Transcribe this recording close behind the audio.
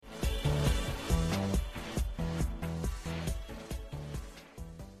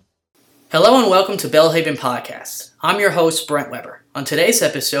Hello and welcome to Bellhaven Podcast. I'm your host, Brent Weber. On today's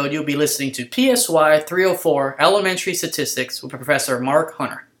episode, you'll be listening to PSY 304 Elementary Statistics with Professor Mark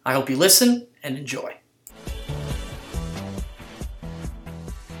Hunter. I hope you listen and enjoy.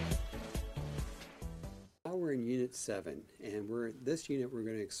 Now we're in Unit 7, and this unit we're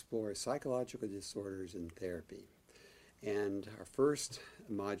going to explore psychological disorders and therapy. And our first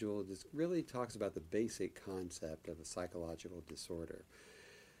module just really talks about the basic concept of a psychological disorder.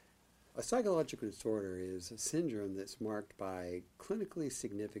 A psychological disorder is a syndrome that's marked by clinically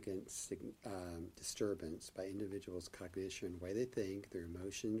significant disturbance by individuals' cognition, the way they think, their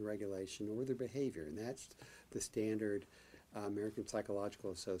emotion regulation, or their behavior. And that's the standard American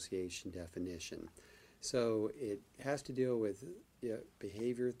Psychological Association definition. So it has to deal with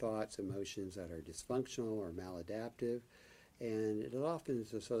behavior, thoughts, emotions that are dysfunctional or maladaptive, and it often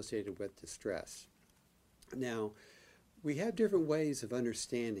is associated with distress. Now, we have different ways of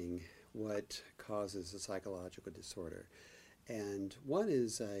understanding what causes a psychological disorder. And one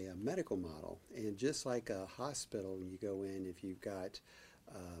is a medical model. And just like a hospital, when you go in, if you've got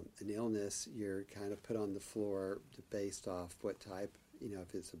an illness, you're kind of put on the floor based off what type,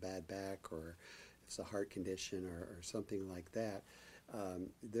 if it's a bad back or if it's a heart condition or something like that.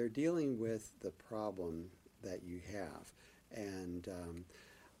 They're dealing with the problem that you have. And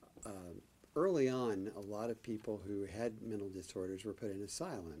early on, a lot of people who had mental disorders were put in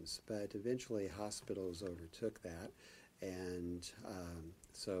asylums, but eventually hospitals overtook that. And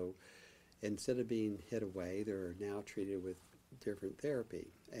so instead of being hid away, they're now treated with different therapy.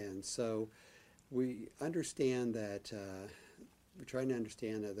 And so we understand that, we're trying to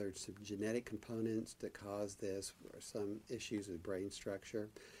understand that there's some genetic components that cause this, or some issues with brain structure.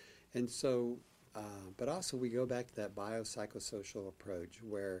 And so, but also we go back to that biopsychosocial approach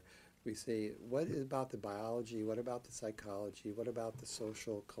where we say, what about the biology, what about the psychology, what about the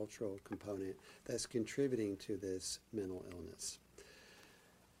social, cultural component that's contributing to this mental illness?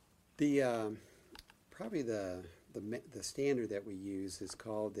 Probably the standard that we use is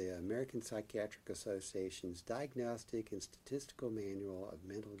called the American Psychiatric Association's Diagnostic and Statistical Manual of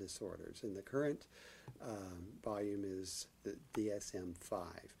Mental Disorders. And the current volume is the DSM-5.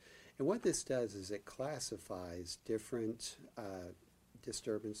 And what this does is it classifies different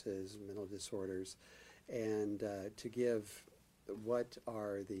disturbances, mental disorders, and to give what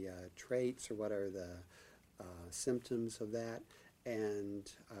are the traits or what are the symptoms of that,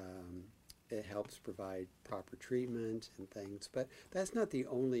 and it helps provide proper treatment and things. But that's not the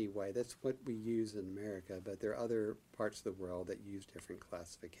only way. That's what we use in America, but there are other parts of the world that use different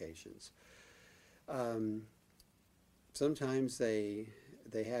classifications. Sometimes they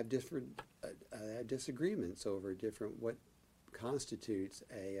have different disagreements over what constitutes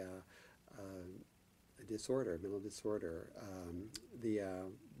a disorder, mental disorder. The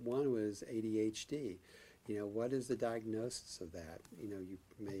one was ADHD. What is the diagnosis of that? You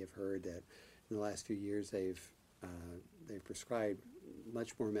may have heard that in the last few years they've prescribed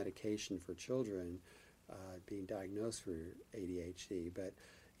much more medication for children being diagnosed for ADHD, but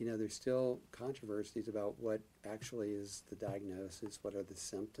there's still controversies about what actually is the diagnosis, what are the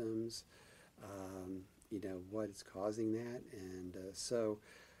symptoms, what is causing that, and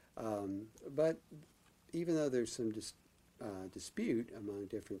but even though there's some dispute among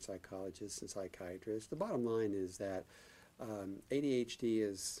different psychologists and psychiatrists, the bottom line is that ADHD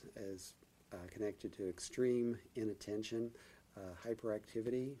is connected to extreme inattention,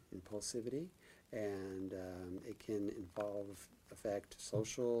 hyperactivity, impulsivity, and it can affect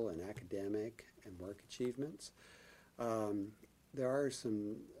social and academic and work achievements. There are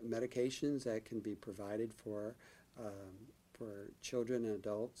some medications that can be provided for children and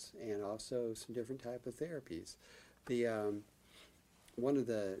adults, and also some different type of therapies. One of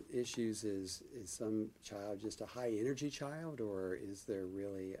the issues is some child just a high energy child, or is there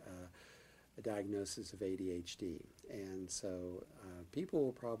really a diagnosis of ADHD? And so people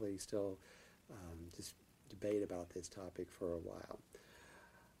will probably still just debate about this topic for a while.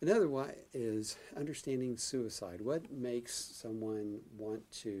 Another one is understanding suicide. What makes someone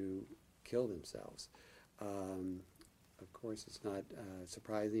want to kill themselves? Of course, it's not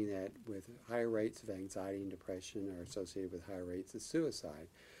surprising that with higher rates of anxiety and depression are associated with higher rates of suicide.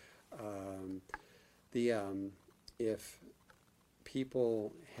 If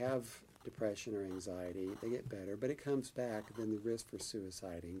people have depression or anxiety, they get better, but it comes back, then the risk for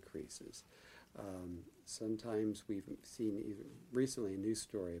suicide increases. Sometimes we've seen even recently a news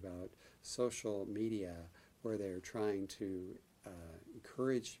story about social media where they're trying to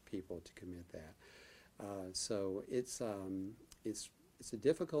encourage people to commit that. So it's a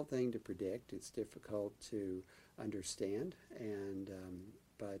difficult thing to predict. It's difficult to understand, and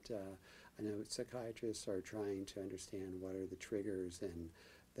but I know psychiatrists are trying to understand what are the triggers and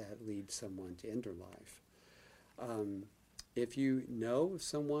that lead someone to end their life. If you know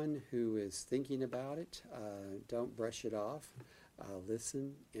someone who is thinking about it, don't brush it off.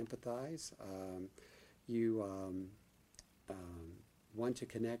 Listen, empathize. You want to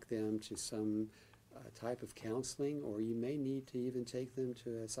connect them to some type of counseling, or you may need to even take them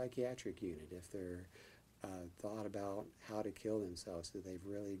to a psychiatric unit if they're thought about how to kill themselves, so they've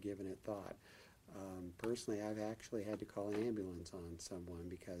really given it thought. Personally, I've actually had to call an ambulance on someone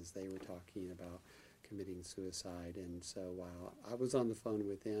because they were talking about committing suicide, and so while I was on the phone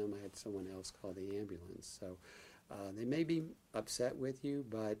with them, I had someone else call the ambulance. So they may be upset with you,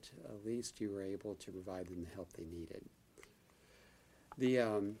 but at least you were able to provide them the help they needed.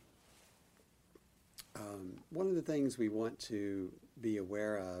 One of the things we want to be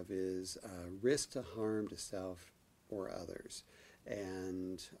aware of is risk to harm to self or others.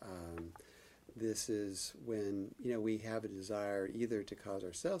 And this is when we have a desire either to cause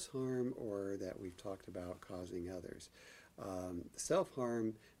ourselves harm or that we've talked about causing others.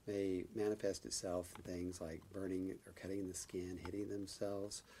 Self-harm may manifest itself in things like burning or cutting the skin, hitting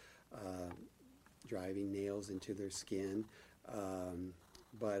themselves, driving nails into their skin.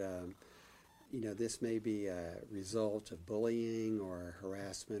 But this may be a result of bullying or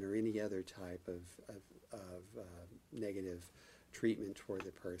harassment or any other type of negative treatment toward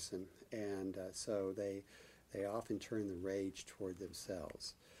the person, and so they often turn the rage toward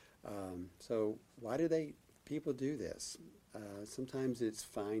themselves. So why do people do this? Sometimes it's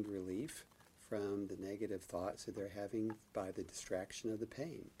find relief from the negative thoughts that they're having by the distraction of the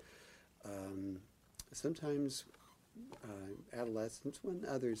pain. Sometimes adolescents, and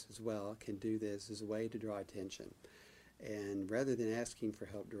others as well, can do this as a way to draw attention. And rather than asking for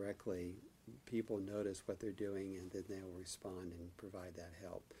help directly, people notice what they're doing and then they'll respond and provide that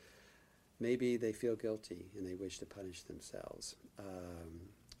help. Maybe they feel guilty and they wish to punish themselves.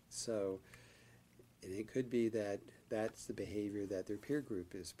 And it could be that that's the behavior that their peer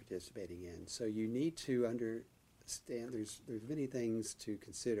group is participating in. So you need to understand there's many things to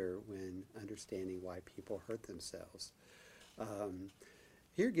consider when understanding why people hurt themselves.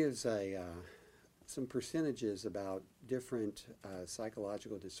 Here gives some percentages about different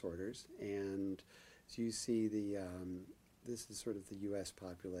psychological disorders, and as you see this is sort of the U.S.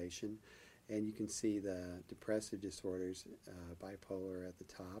 population, and you can see the depressive disorders, bipolar at the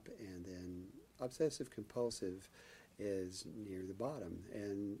top, and then obsessive compulsive is near the bottom.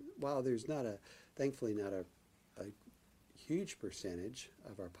 And while there's thankfully not a huge percentage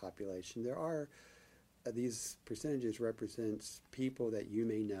of our population, there are these percentages represents people that you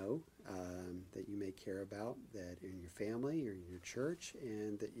may know, that you may care about, that in your family or in your church,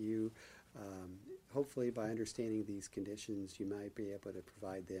 and that you hopefully by understanding these conditions you might be able to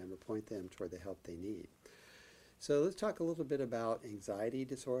provide them or point them toward the help they need. So let's talk a little bit about anxiety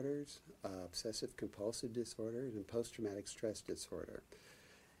disorders, obsessive compulsive disorders, and post-traumatic stress disorder.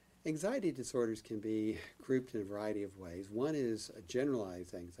 Anxiety disorders can be grouped in a variety of ways. One is a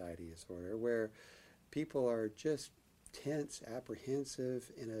generalized anxiety disorder where people are just tense,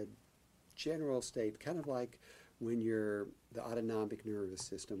 apprehensive in a general state, kind of like when the autonomic nervous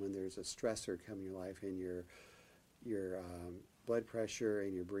system, when there's a stressor coming in your life and your blood pressure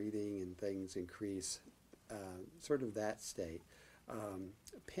and your breathing and things increase, sort of that state.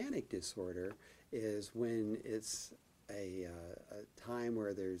 Panic disorder is when it's a time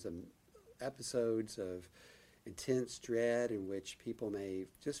where there's episodes of intense dread in which people may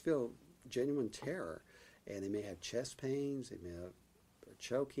just feel genuine terror, and they may have chest pains, they're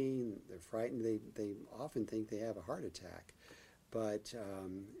choking, they're frightened, they often think they have a heart attack, but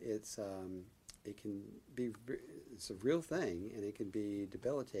it's a real thing, and it can be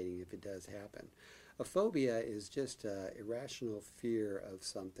debilitating if it does happen. A phobia is just irrational fear of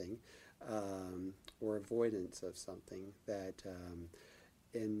something or avoidance of something that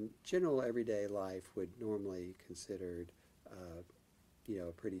in general everyday life would normally considered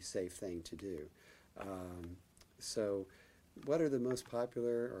a pretty safe thing to do. So what are the most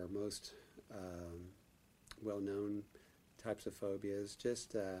popular or most well-known types of phobias?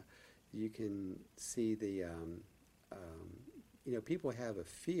 Just you can see people have a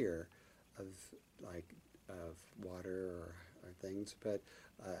fear of water or things, but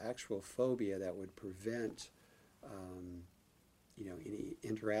actual phobia that would prevent any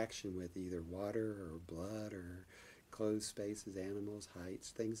interaction with either water or blood or closed spaces, animals, heights,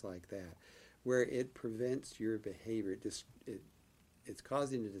 things like that, where it prevents your behavior. It's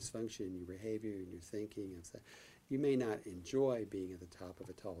causing a dysfunction in your behavior and your thinking. You may not enjoy being at the top of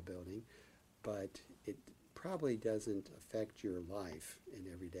a tall building, but it probably doesn't affect your life in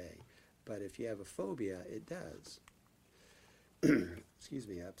every day. But if you have a phobia, it does. Excuse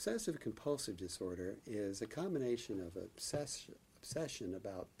me. Obsessive compulsive disorder is a combination of obsession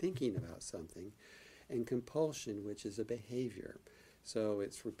about thinking about something and compulsion, which is a behavior. So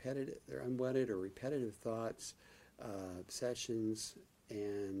it's repetitive, they're unwanted or repetitive thoughts, obsessions,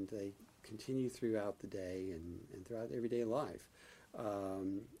 and they continue throughout the day and throughout everyday life.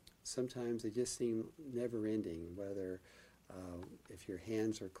 Sometimes they just seem never ending, whether if your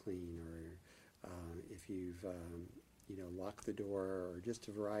hands are clean or if you've locked the door, or just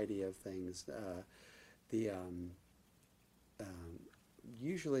a variety of things.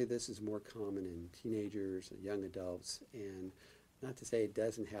 Usually this is more common in teenagers and young adults, and not to say it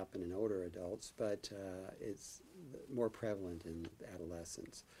doesn't happen in older adults, but it's more prevalent in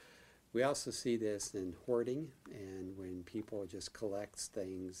adolescents. We also see this in hoarding, and when people just collect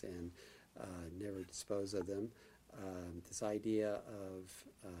things and never dispose of them. This idea of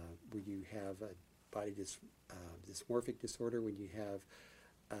when you have a body dysmorphic disorder, when you have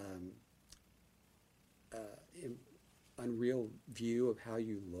unreal view of how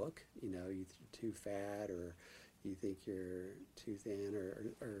you look, you're too fat, or you think you're too thin,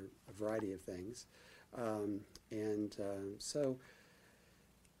 or a variety of things. So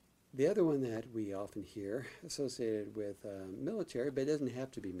the other one that we often hear associated with military, but it doesn't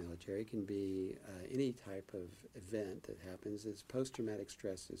have to be military, it can be any type of event that happens, is post-traumatic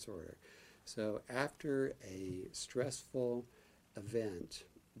stress disorder. So after a stressful event,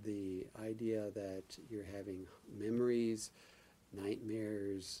 the idea that you're having memories,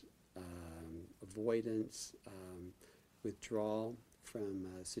 nightmares, avoidance, withdrawal from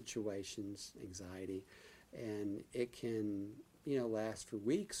situations, anxiety, and it can last for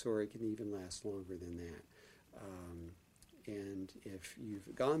weeks, or it can even last longer than that. And if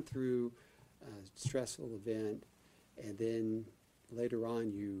you've gone through a stressful event and then later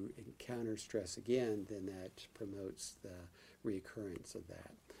on you encounter stress again, then that promotes the reoccurrence of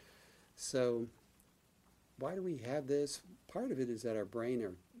that. So why do we have this? Part of it is that our brain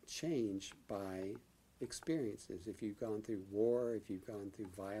are changed by experiences. If you've gone through war, if you've gone through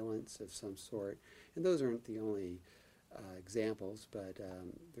violence of some sort, and those aren't the only examples, but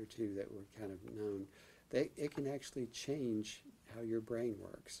there are two that were kind of known. It can actually change how your brain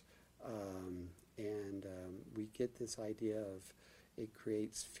works. We get this idea of it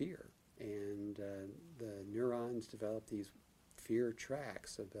creates fear. And the neurons develop these fear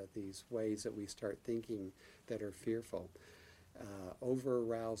tracks about these ways that we start thinking that are fearful.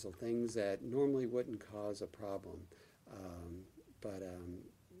 Over-arousal, things that normally wouldn't cause a problem, but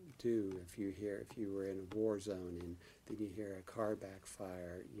do. If you were in a war zone and then you hear a car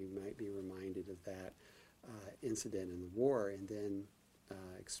backfire, you might be reminded of that incident in the war, and then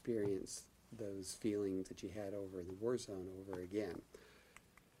experience those feelings that you had over in the war zone over again.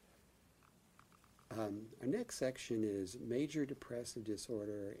 Our next section is major depressive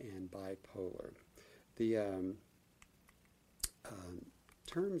disorder and bipolar. The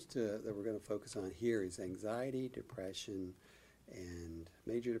terms that we're going to focus on here is anxiety, depression, and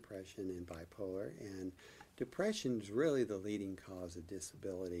major depression and bipolar. And depression is really the leading cause of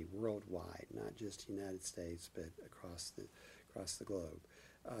disability worldwide, not just the United States, but across the globe.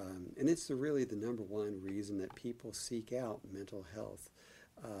 And it's really the number one reason that people seek out mental health.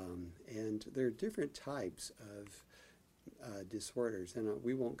 And there are different types of disorders, and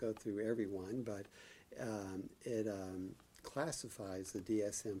we won't go through every one, but it classifies, the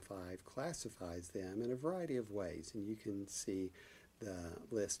DSM-5 classifies them in a variety of ways, and you can see the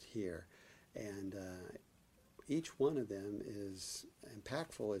list here. And each one of them is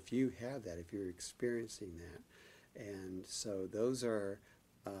impactful if you have that, if you're experiencing that. And so those are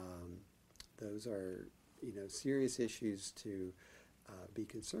serious issues to be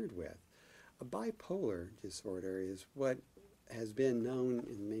concerned with. A bipolar disorder is what has been known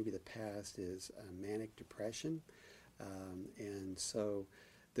in maybe the past as manic depression. And so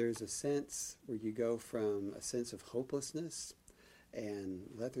there's a sense where you go from a sense of hopelessness and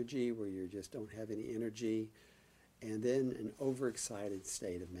lethargy, where you just don't have any energy, and then an overexcited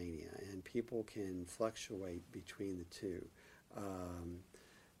state of mania. And people can fluctuate between the two.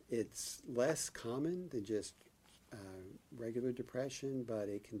 It's less common than just regular depression, but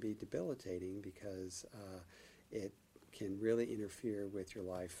it can be debilitating because it can really interfere with your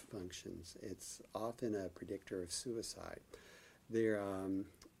life functions. It's often a predictor of suicide. There's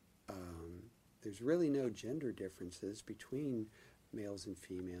really no gender differences between males and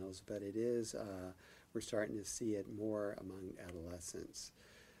females, but it is, we're starting to see it more among adolescents.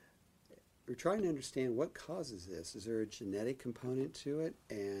 We're trying to understand what causes this. Is there a genetic component to it?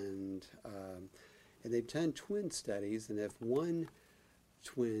 And And they've done twin studies, and if one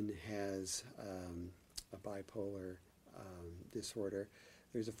twin has a bipolar disorder,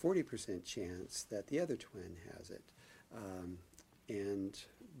 there's a 40% chance that the other twin has it. Um, and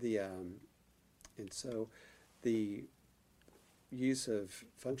the and so the use of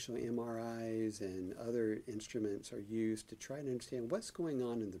functional MRIs and other instruments are used to try to understand what's going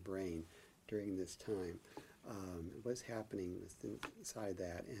on in the brain during this time, what's happening inside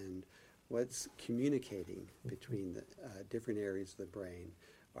that, and what's communicating between the different areas of the brain.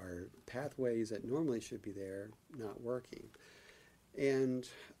 Are pathways that normally should be there not working? And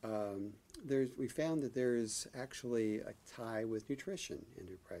we found that there is actually a tie with nutrition and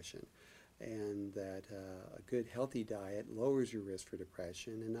depression, and that a good healthy diet lowers your risk for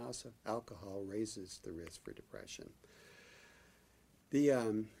depression, and also alcohol raises the risk for depression.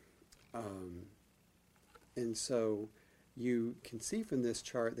 And so you can see from this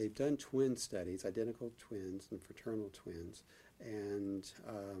chart, they've done twin studies, identical twins and fraternal twins, and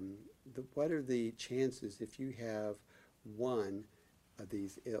what are the chances if you have one of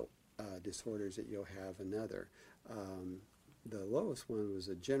these disorders that you'll have another? The lowest one was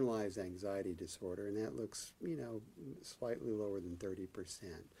a generalized anxiety disorder, and that looks, slightly lower than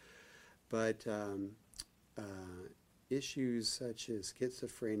 30%. But issues such as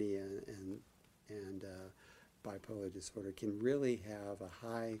schizophrenia and bipolar disorder can really have a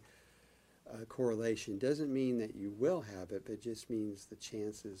high correlation. Doesn't mean that you will have it, but just means the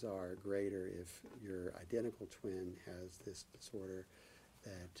chances are greater if your identical twin has this disorder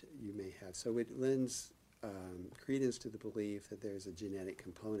that you may have. So it lends credence to the belief that there's a genetic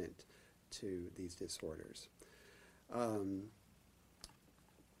component to these disorders.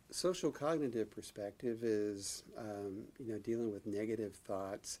 Social cognitive perspective is, dealing with negative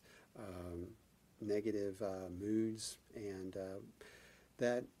thoughts, negative moods, and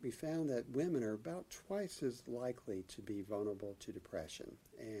that we found that women are about twice as likely to be vulnerable to depression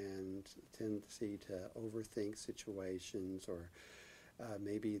and tendency to overthink situations, or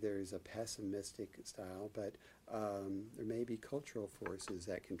maybe there's a pessimistic style, but there may be cultural forces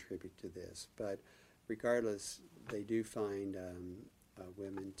that contribute to this. But regardless, they do find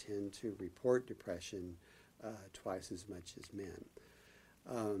women tend to report depression twice as much as men.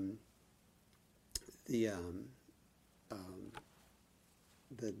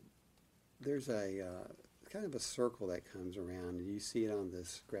 There's a kind of a circle that comes around, and you see it on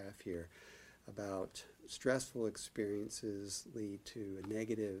this graph here, about stressful experiences lead to a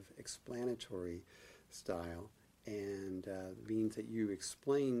negative explanatory style, and means that you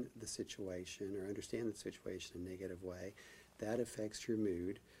explain the situation or understand the situation in a negative way. That affects your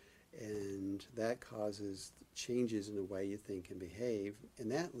mood, and that causes changes in the way you think and behave,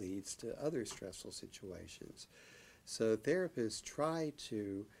 and that leads to other stressful situations. So therapists try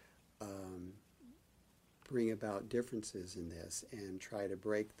to bring about differences in this and try to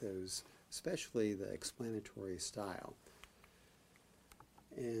break those, especially the explanatory style.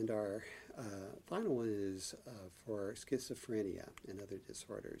 And our final one is for schizophrenia and other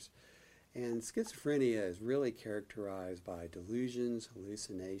disorders. And schizophrenia is really characterized by delusions,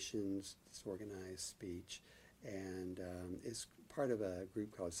 hallucinations, disorganized speech, and is part of a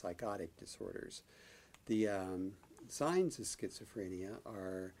group called psychotic disorders. The signs of schizophrenia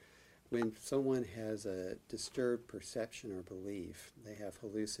are when someone has a disturbed perception or belief. They have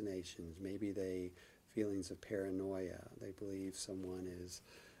hallucinations, maybe feelings of paranoia, they believe someone is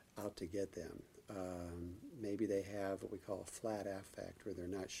out to get them. Maybe they have what we call a flat affect, where they're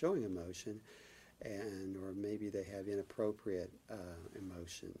not showing emotion, or maybe they have inappropriate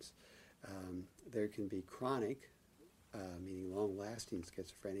emotions. There can be chronic, meaning long-lasting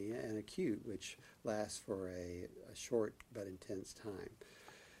schizophrenia, and acute, which lasts for a short but intense time.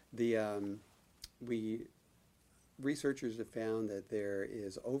 Researchers have found that there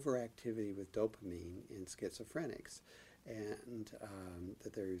is overactivity with dopamine in schizophrenics, and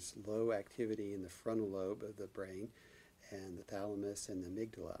that there's low activity in the frontal lobe of the brain and the thalamus and the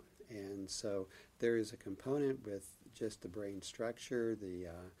amygdala. And so there is a component with just the brain structure, the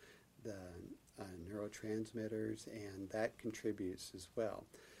neurotransmitters, and that contributes as well.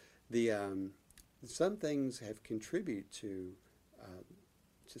 Some things have contributed to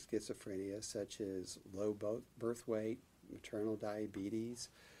schizophrenia, such as low birth weight, maternal diabetes.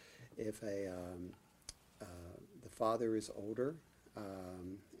 If the father is older,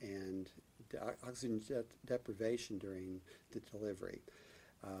 and oxygen deprivation during the delivery.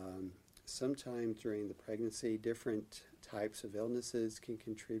 Sometimes during the pregnancy, different types of illnesses can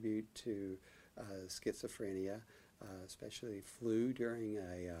contribute to schizophrenia, especially flu during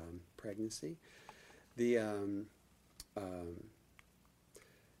a pregnancy.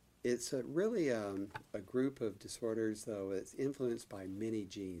 It's really a group of disorders, though, that's influenced by many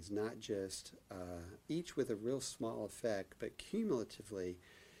genes, not just each with a real small effect, but cumulatively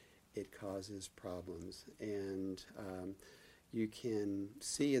it causes problems. And you can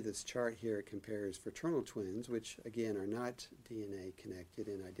see in this chart here, it compares fraternal twins, which again are not DNA connected,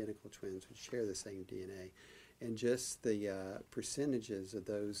 and identical twins which share the same DNA, and just the percentages of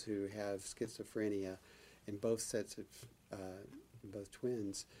those who have schizophrenia in both sets of both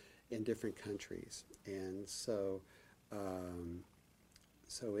twins in different countries. And so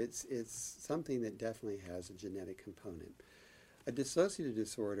it's something that definitely has a genetic component. A dissociative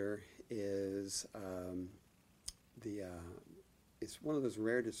disorder is it's one of those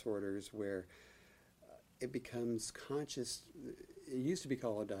rare disorders where it becomes conscious. It used to be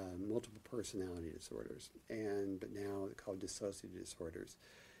called multiple personality disorders, but now it's called dissociative disorders.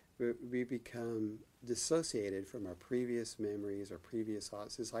 We become dissociated from our previous memories or previous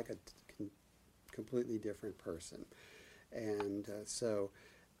thoughts. It's like a completely different person. And so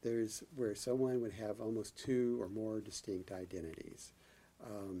there's where someone would have almost two or more distinct identities.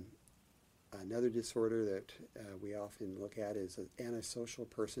 Another disorder that we often look at is an antisocial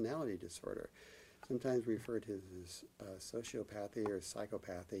personality disorder. Sometimes referred to as sociopathy or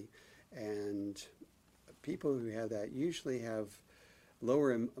psychopathy. And people who have that usually have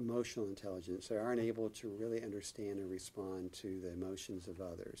lower emotional intelligence. They aren't able to really understand and respond to the emotions of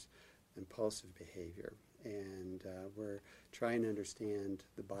others, impulsive behavior. And we're trying to understand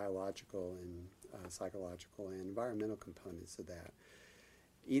the biological and psychological and environmental components of that.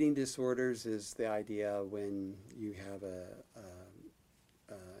 Eating disorders is the idea when you have a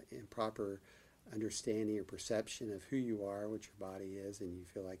improper understanding or perception of who you are, what your body is, and you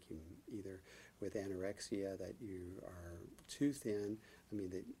feel like you either with anorexia that you are too thin,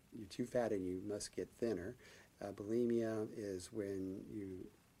 that you're too fat and you must get thinner. Bulimia is when you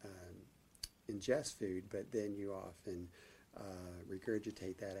ingest food, but then you often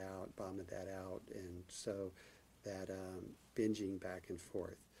regurgitate that out, vomit that out, and so that binging back and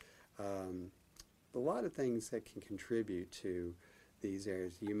forth. A lot of things that can contribute to these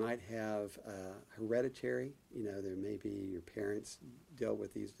areas. You might have hereditary, there may be your parents dealt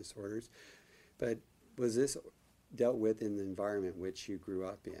with these disorders, but was this dealt with in the environment which you grew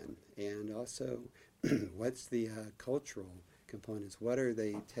up in? And also, what's the cultural components? What are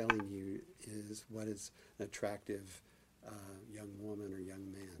they telling you is what is an attractive young woman or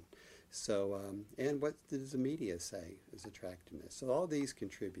young man? So, and what does the media say is attractiveness? So all these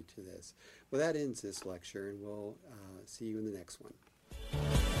contribute to this. Well, that ends this lecture, and we'll see you in the next one.